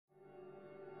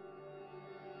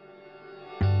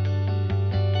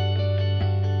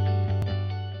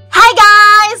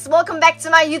guys, welcome back to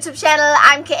my YouTube channel.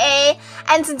 I'm KA,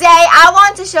 and today I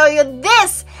want to show you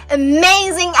this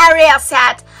amazing Ariel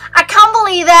set. I can't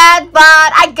believe it, but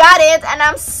I got it and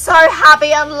I'm so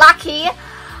happy and lucky.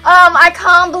 I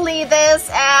can't believe this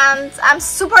and I'm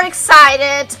super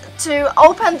excited to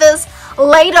open this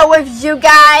later with you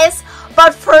guys.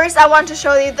 But first I want to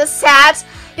show you the set.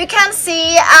 You can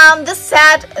see the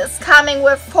set is coming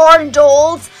with 4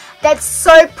 dolls. That's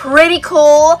so pretty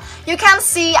cool. You can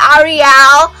see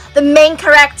Ariel, the main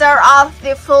character of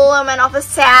the film and of the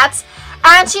set,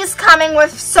 and she's coming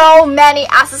with so many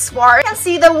accessories. You can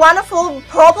see the wonderful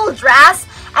purple dress,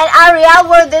 and Ariel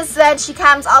wore this when she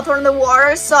comes out from the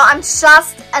water. So I'm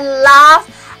just in love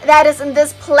that is in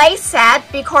this play set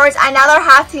because I never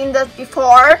have seen this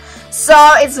before. So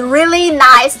it's really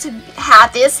nice to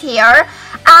have this here.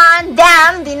 And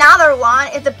then the other one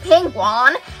is the pink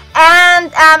one.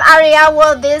 And Ariel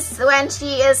wore this when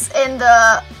she is in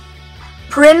the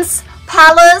Prince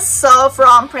Palace, so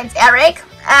from Prince Eric.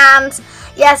 And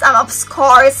yes, I'm of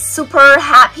course super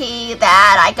happy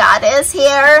that I got this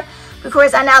here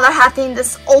because I never have seen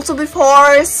this also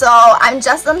before, so I'm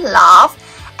just in love.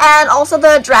 And also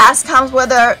the dress comes with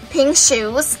the pink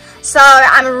shoes, so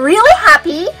I'm really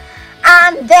happy.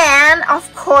 And then of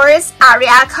course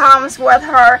Ariel comes with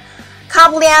her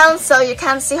companions, so you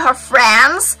can see her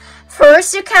friends.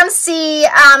 First you can see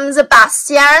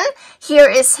Sebastian, here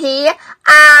is he,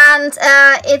 and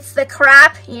it's the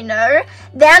crab, you know.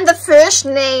 Then the fish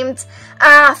named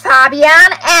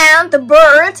Fabian, and the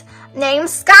bird named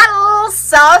Scuttle.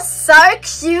 So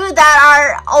cute that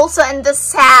are also in the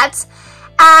set.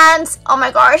 And oh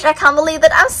my gosh, I can't believe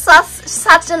that I'm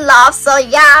such in love. So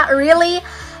yeah, really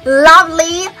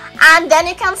lovely. And then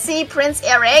you can see Prince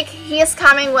Eric. He is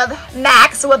coming with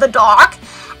Max, with a dog,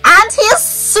 and he is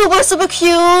super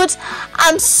cute.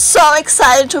 I'm so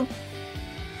excited to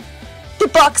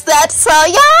box that. So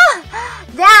yeah,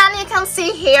 then you can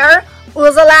see here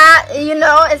Ursula, you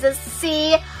know, is a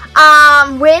sea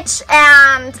witch,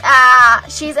 and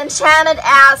she's enchanted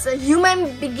as a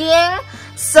human being.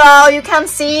 So you can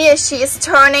see she's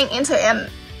turning into a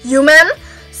human.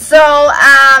 So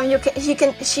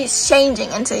she's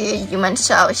changing into a human,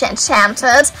 so she's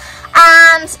enchanted.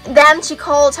 And then she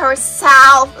called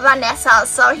herself Vanessa.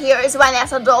 So here is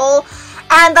Vanessa doll.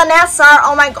 And Vanessa,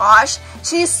 oh my gosh,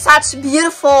 she's such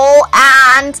beautiful,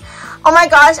 and oh my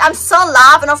gosh, I'm so in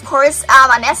love. And of course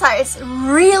Vanessa is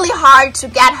really hard to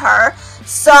get her,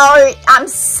 so I'm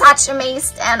such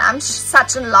amazed and I'm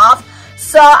such in love.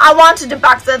 So I want to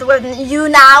debug it with you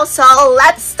now, so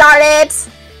let's start it.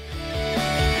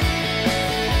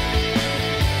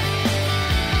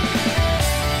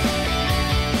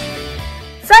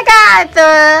 So guys,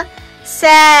 the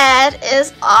set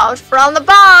is out from the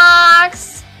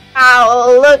box.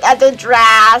 Wow, look at the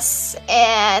dress.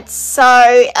 It's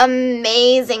so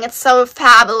amazing. It's so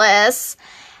fabulous.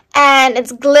 And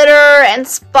it's glitter and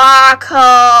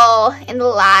sparkle in the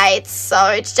lights. So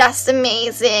it's just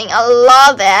amazing. I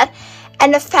love it.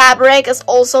 And the fabric is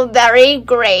also very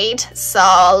great. So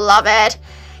I love it.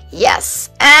 Yes.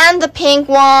 And the pink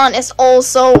one is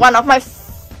also one of my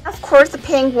Of course, the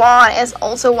pink one is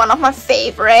also one of my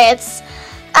favorites.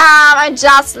 I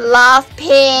just love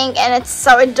pink, and it's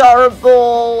so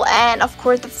adorable. And of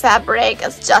course, the fabric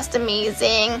is just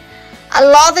amazing. I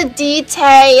love the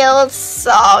details.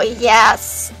 So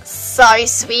yes, so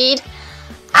sweet.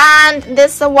 And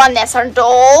this is a Vanessa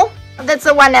doll. That's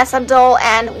a Vanessa doll,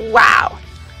 and wow,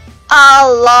 I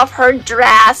love her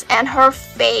dress and her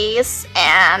face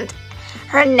and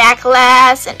her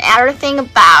necklace and everything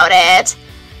about it.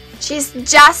 She's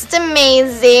just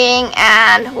amazing,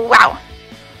 and wow,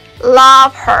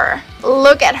 love her.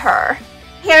 Look at her.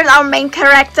 Here's our main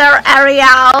character,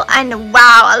 Ariel, and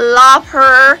wow, I love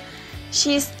her.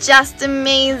 She's just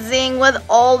amazing with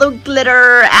all the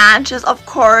glitter, and just of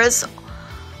course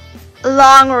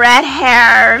long red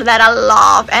hair that I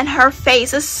love, and her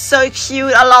face is so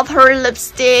cute. I love her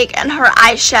lipstick and her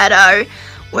eyeshadow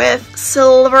with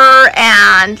silver,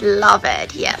 and love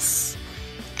it. Yes.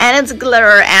 And it's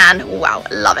glitter, and wow,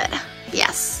 love it.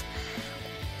 Yes,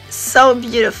 so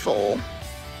beautiful.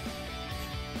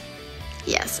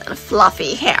 Yes, and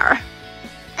fluffy hair.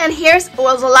 And here's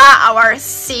Ursula, our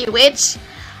sea witch.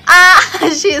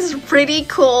 She's pretty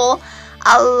cool.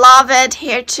 I love it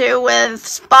here too, with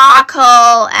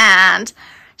sparkle, and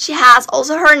she has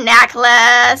also her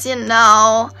necklace, you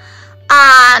know.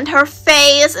 And her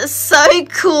face is so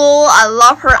cool. I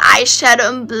love her eyeshadow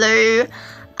in blue.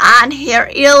 And her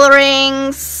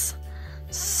earrings,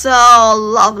 so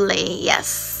lovely.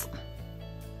 Yes.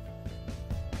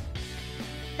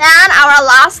 Then our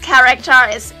last character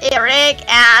is Eric,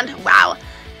 and wow,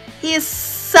 He's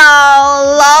so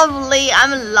lovely.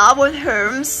 I'm in love with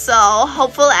him. So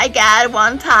hopefully I get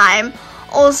one time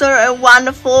also a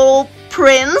wonderful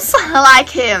prince like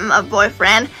him, a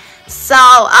boyfriend. So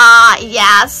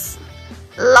yes,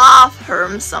 love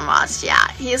him so much.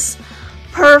 Yeah, he's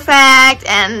perfect,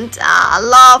 and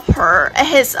love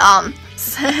his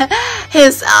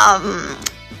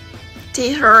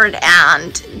t-shirt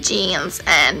and jeans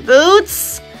and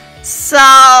boots. So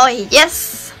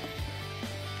yes,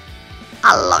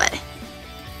 I love it.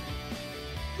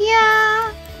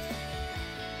 Yeah.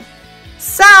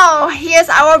 So here's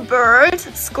our bird,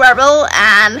 Squirrel,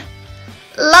 and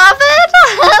love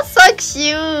it. So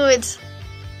cute.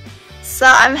 So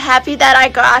I'm happy that I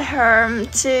got him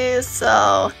too.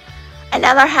 So I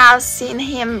never have seen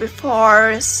him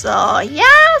before. So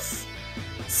yes,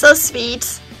 so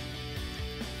sweet.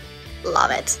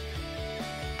 Love it.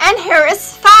 And here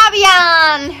is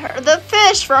Fabian, the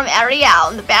fish from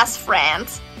Ariel, the best friend.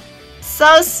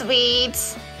 So sweet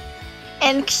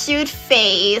and cute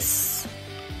face.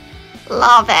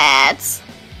 Love it.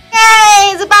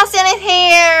 Yay, Sebastian is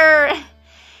here.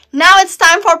 Now it's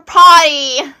time for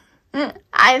party.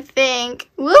 I think.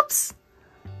 Whoops.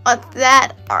 What's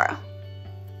that? Or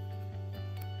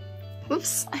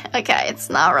whoops. Okay, it's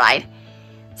not right.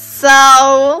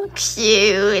 So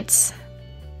cute.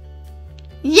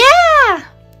 Yeah.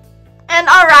 And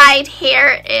alright,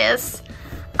 here is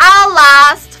our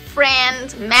last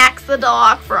friend, Max the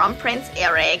dog from Prince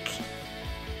Eric.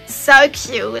 So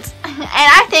cute. And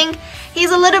I think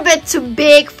he's a little bit too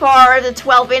big for the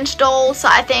 12-inch doll, so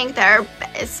I think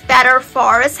it's better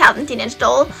for a 17-inch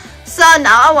doll. So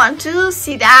now I want to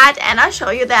see that, and I'll show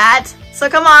you that. So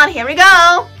come on, here we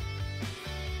go.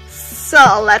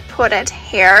 So let's put it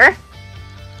here.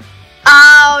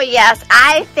 Oh yes,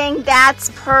 I think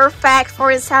that's perfect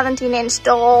for 17-inch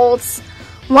dolls.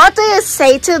 What do you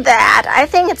say to that? I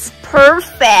think it's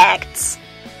perfect.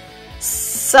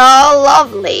 So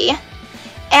lovely.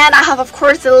 And I have, of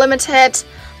course, the limited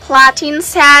platinum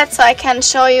set, so I can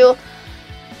show you.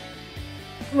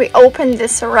 We open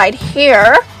this right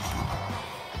here.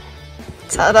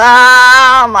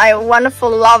 Ta-da! My wonderful,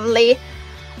 lovely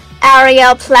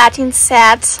Ariel platinum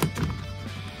set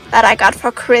that I got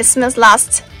for Christmas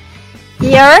last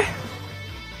year.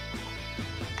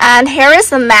 And here is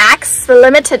the Max, the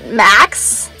limited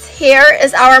Max. Here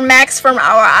is our Max from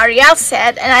our Ariel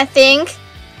set, and I think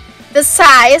the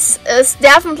size is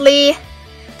definitely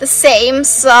the same.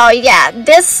 So yeah,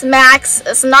 this Max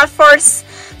is not for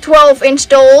 12-inch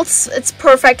dolls. It's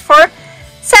perfect for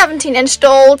 17-inch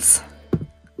dolls.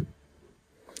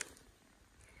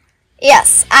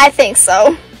 Yes, I think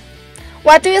so.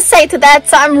 What do you say to that?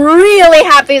 So I'm really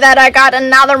happy that I got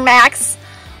another Max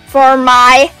for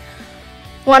my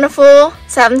wonderful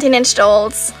 17-inch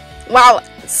dolls. Wow,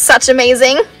 such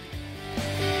amazing.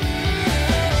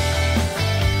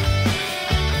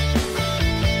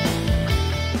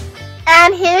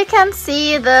 And here you can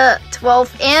see the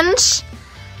 12-inch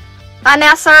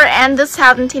Vanessa and the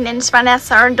 17-inch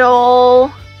Vanessa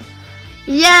doll.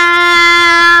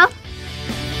 Yeah!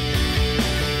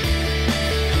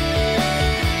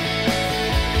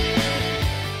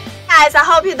 Guys, I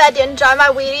hope that you enjoyed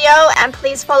my video, and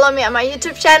please follow me on my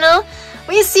YouTube channel.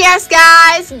 We see us,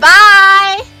 guys.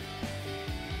 Bye!